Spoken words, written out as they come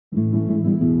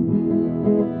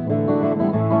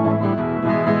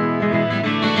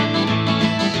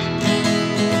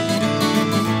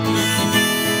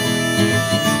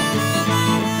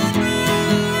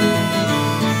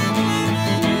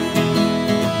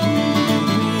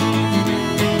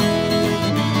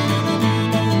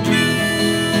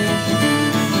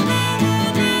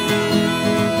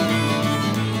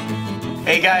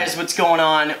guys, what's going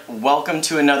on? Welcome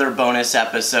to another bonus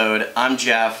episode. I'm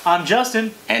Jeff. I'm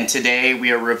Justin. And today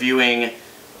we are reviewing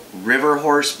River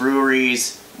Horse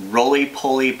Brewery's Roly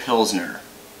Roly Pilsner.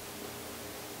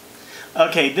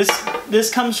 Okay,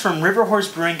 this comes from River Horse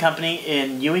Brewing Company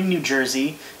in Ewing, New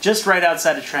Jersey, just right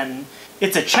outside of Trenton.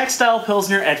 It's a Czech-style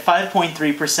Pilsner at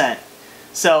 5.3%.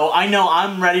 So I know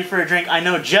I'm ready for a drink. I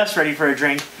know Jeff's ready for a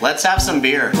drink. Let's have some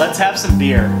beer. Let's have some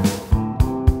beer.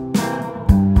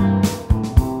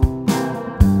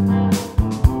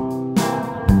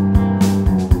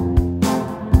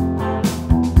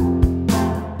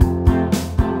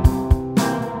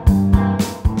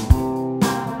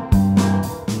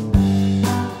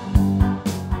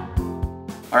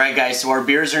 Alright guys, so our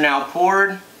beers are now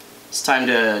poured. It's time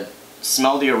to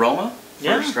smell the aroma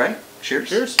first, right? Cheers.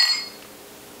 Cheers.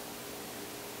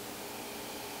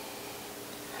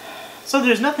 So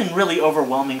there's nothing really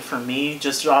overwhelming for me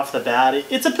just off the bat.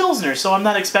 It's a Pilsner, so I'm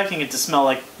not expecting it to smell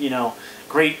like, you know,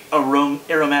 great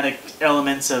aromatic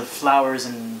elements of flowers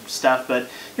and stuff, but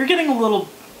you're getting a little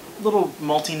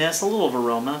maltiness, a little of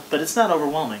aroma, but it's not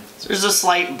overwhelming. So there's a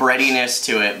slight breadiness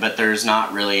to it, but there's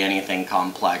not really anything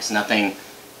complex.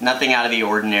 Nothing out of the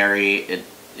ordinary.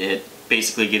 It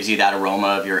basically gives you that aroma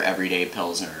of your everyday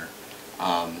Pilsner.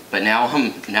 But now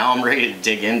I'm ready to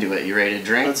dig into it. You ready to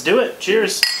drink? Let's do it.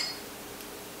 Cheers.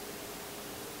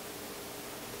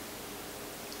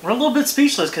 We're a little bit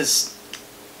speechless because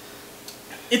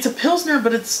it's a Pilsner,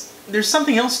 but there's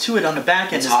something else to it on the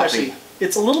back end. It's hoppy.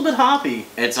 It's a little bit hoppy.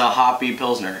 It's a hoppy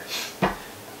Pilsner.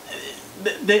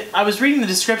 I was reading the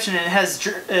description, and it has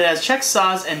Czech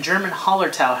Saaz and German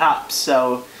Hallertau hops.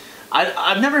 So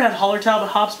I've never had Hallertau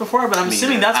hops before, but I'm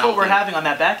assuming that's what we're having on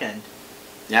that back end.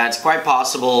 Yeah, it's quite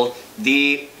possible.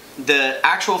 The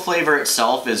actual flavor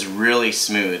itself is really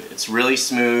smooth. It's really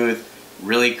smooth,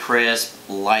 really crisp,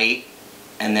 light,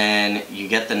 and then you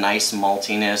get the nice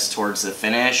maltiness towards the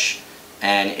finish,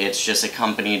 and it's just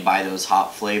accompanied by those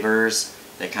hop flavors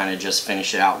that kind of just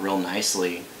finish it out real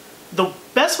nicely. The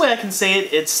best way I can say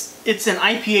it, it's an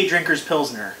IPA drinker's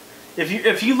Pilsner.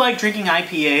 If you like drinking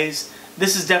IPAs,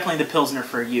 this is definitely the Pilsner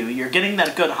for you. You're getting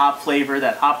that good hop flavor,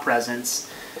 that hop presence,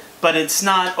 but it's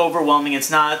not overwhelming.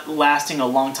 It's not lasting a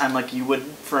long time like you would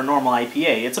for a normal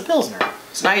IPA. It's a Pilsner.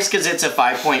 It's nice because it's a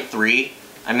 5.3.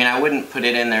 I mean, I wouldn't put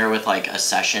it in there with like a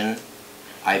session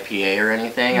IPA or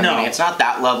anything. I mean, it's not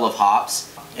that level of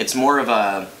hops. It's more of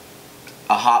a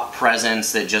hop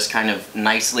presence that just kind of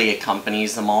nicely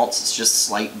accompanies the malts. It's just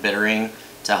slight bittering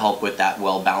to help with that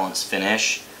well-balanced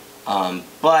finish.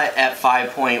 But at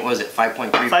 5.3%?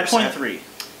 5.3.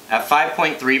 At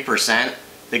 5.3%,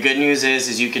 the good news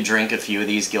is you could drink a few of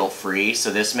these guilt-free.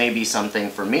 So this may be something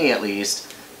for me, at least,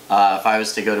 if I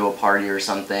was to go to a party or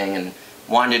something and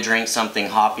wanted to drink something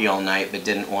hoppy all night but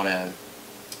didn't want to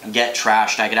get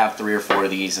trashed. I could have 3 or 4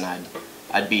 of these and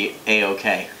I'd be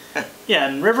a-okay. Yeah,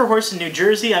 and River Horse in New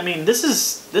Jersey, I mean, this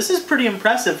is pretty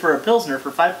impressive for a Pilsner for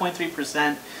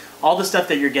 5.3%. All the stuff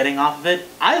that you're getting off of it,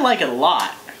 I like it a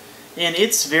lot. And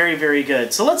it's very, very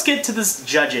good. So let's get to this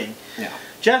judging. Yeah.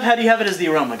 Jeff, how do you have it as the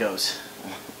aroma goes?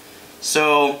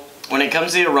 So when it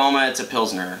comes to the aroma, it's a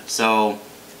Pilsner. So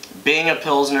being a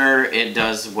Pilsner, it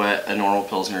does what a normal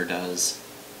Pilsner does.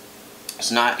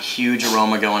 It's not huge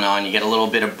aroma going on. You get a little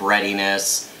bit of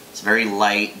breadiness. It's very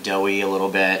light, doughy a little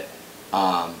bit.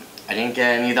 I didn't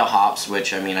get any of the hops,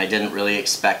 which, I mean, I didn't really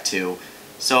expect to.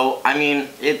 So, I mean,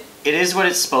 it is what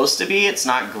it's supposed to be. It's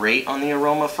not great on the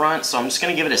aroma front, so I'm just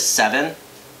going to give it a 7.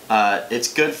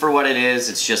 It's good for what it is.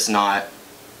 It's just not...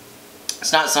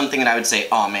 It's not something that I would say,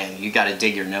 oh man, you got to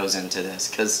dig your nose into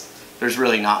this, because there's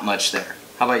really not much there.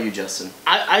 How about you, Justin?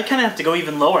 I kind of have to go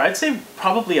even lower. I'd say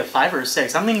probably a 5 or a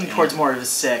 6. I'm leaning towards more of a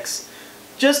 6.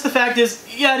 Just the fact is,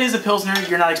 yeah, it is a Pilsner.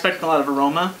 You're not expecting a lot of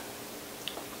aroma.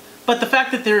 But the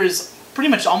fact that there is pretty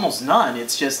much almost none,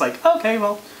 it's just like, okay,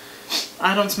 well,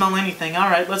 I don't smell anything. All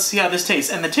right, let's see how this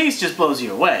tastes. And the taste just blows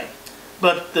you away.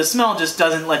 But the smell just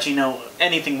doesn't let you know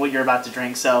anything what you're about to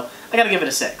drink, so I gotta give it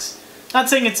a 6. Not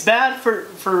saying it's bad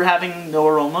for having no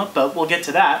aroma, but we'll get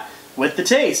to that with the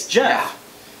taste. Jeff? Yeah.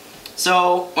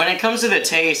 So when it comes to the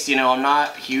taste, you know, I'm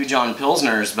not huge on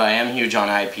Pilsners, but I am huge on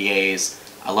IPAs.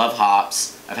 I love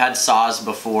hops. I've had Saaz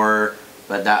before,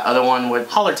 but that other one would...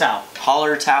 Hallertau.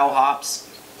 Hallertau hops.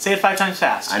 Say it 5 times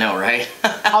fast. I know, right?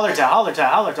 Hallertau, Hallertau,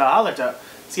 Hallertau, Hallertau.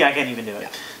 See, I can't even do it.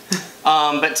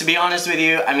 Yeah. But to be honest with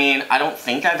you, I mean, I don't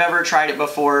think I've ever tried it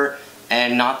before,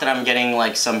 and not that I'm getting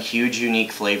like some huge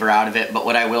unique flavor out of it, but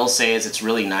what I will say is it's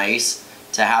really nice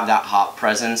to have that hop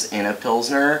presence in a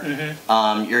Pilsner.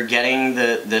 Mm-hmm. You're getting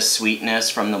the sweetness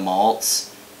from the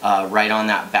malts right on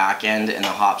that back end, and the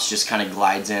hops just kind of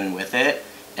glides in with it.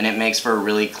 and it makes for a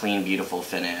really clean, beautiful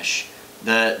finish.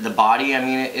 The body, I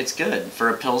mean, it's good for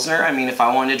a Pilsner. I mean, if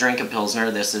I wanted to drink a Pilsner,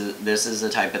 this is the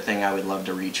type of thing I would love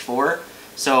to reach for.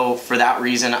 So for that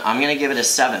reason, I'm gonna give it a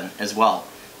 7 as well.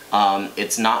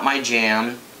 It's not my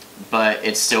jam, but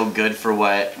it's still good for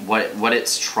what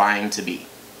it's trying to be.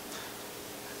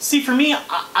 See, for me,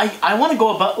 I want to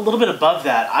go a little bit above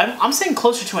that. I'm saying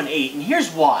closer to an 8, and here's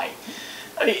why.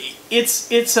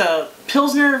 It's a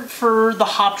Pilsner for the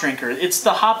hop drinker. It's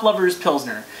the hop lover's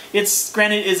Pilsner. It's,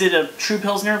 granted, is it a true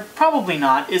Pilsner? Probably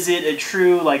not. Is it a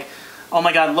true, like, oh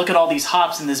my god, look at all these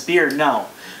hops in this beer? No.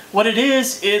 What it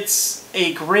is, it's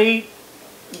a great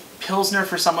Pilsner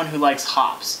for someone who likes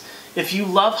hops. If you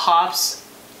love hops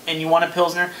and you want a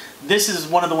Pilsner, this is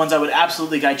one of the ones I would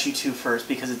absolutely guide you to first,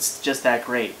 because it's just that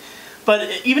great.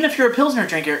 But even if you're a Pilsner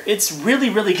drinker, it's really,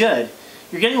 really good.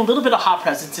 You're getting a little bit of hop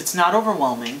presence, it's not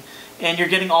overwhelming, and you're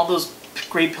getting all those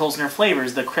great Pilsner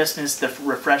flavors, the crispness, the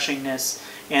refreshingness,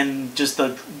 and just the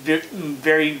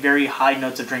very, very high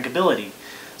notes of drinkability.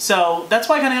 So that's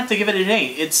why I kind of have to give it an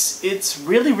 8. It's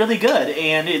really, really good,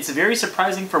 and it's very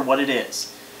surprising for what it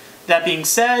is. That being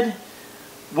said,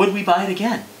 would we buy it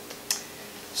again?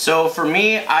 So for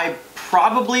me, I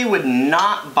probably would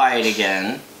not buy it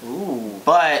again. Ooh.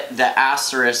 But the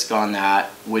asterisk on that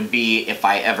would be if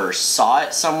I ever saw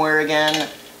it somewhere again,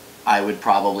 I would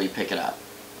probably pick it up.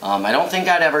 I don't think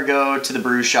I'd ever go to the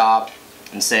brew shop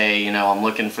and say, you know, I'm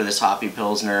looking for this hoppy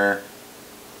Pilsner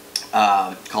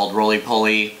called Roly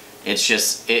Poly. It's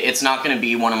just, it's not going to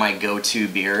be one of my go-to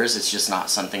beers. It's just not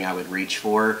something I would reach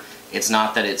for. It's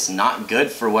not that it's not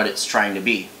good for what it's trying to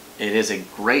be. It is a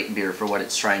great beer for what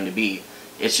it's trying to be.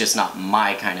 It's just not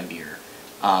my kind of beer.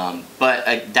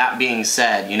 But that being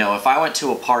said, you know, if I went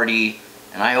to a party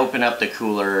and I open up the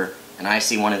cooler and I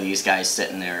see one of these guys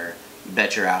sitting there, you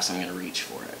bet your ass I'm going to reach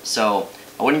for it. So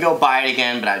I wouldn't go buy it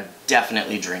again, but I'd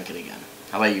definitely drink it again.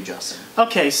 How about you, Justin?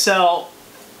 Okay, so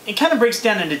it kind of breaks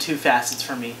down into two facets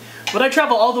for me. Would I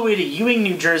travel all the way to Ewing,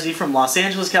 New Jersey from Los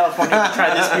Angeles, California to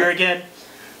try this beer again?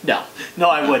 No,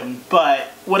 I wouldn't.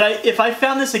 But would I, if I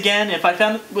found this again, if I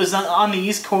found it was on the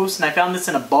East Coast and I found this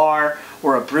in a bar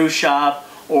or a brew shop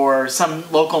or some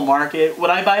local market, would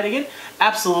I buy it again?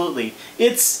 Absolutely.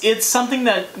 It's something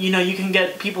that, you know, you can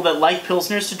get people that like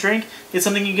Pilsners to drink. It's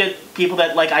something you get people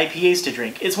that like IPAs to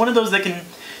drink. It's one of those that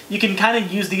you can kind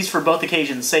of use these for both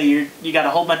occasions. Say you got a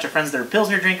whole bunch of friends that are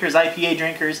Pilsner drinkers, IPA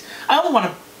drinkers. I only want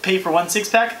to pay for 1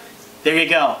 6-pack. There you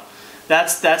go.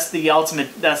 That's the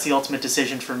ultimate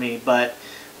decision for me. But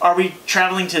are we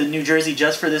traveling to New Jersey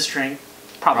just for this drink?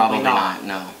 Probably not.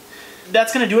 No.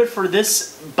 That's going to do it for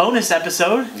this bonus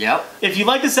episode. Yep. If you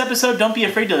like this episode, don't be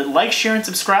afraid to like, share, and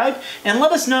subscribe. And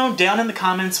let us know down in the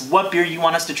comments what beer you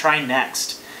want us to try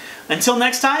next. Until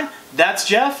next time, that's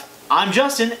Jeff, I'm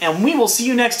Justin, and we will see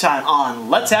you next time on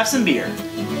Let's Have Some Beer.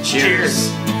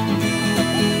 Cheers.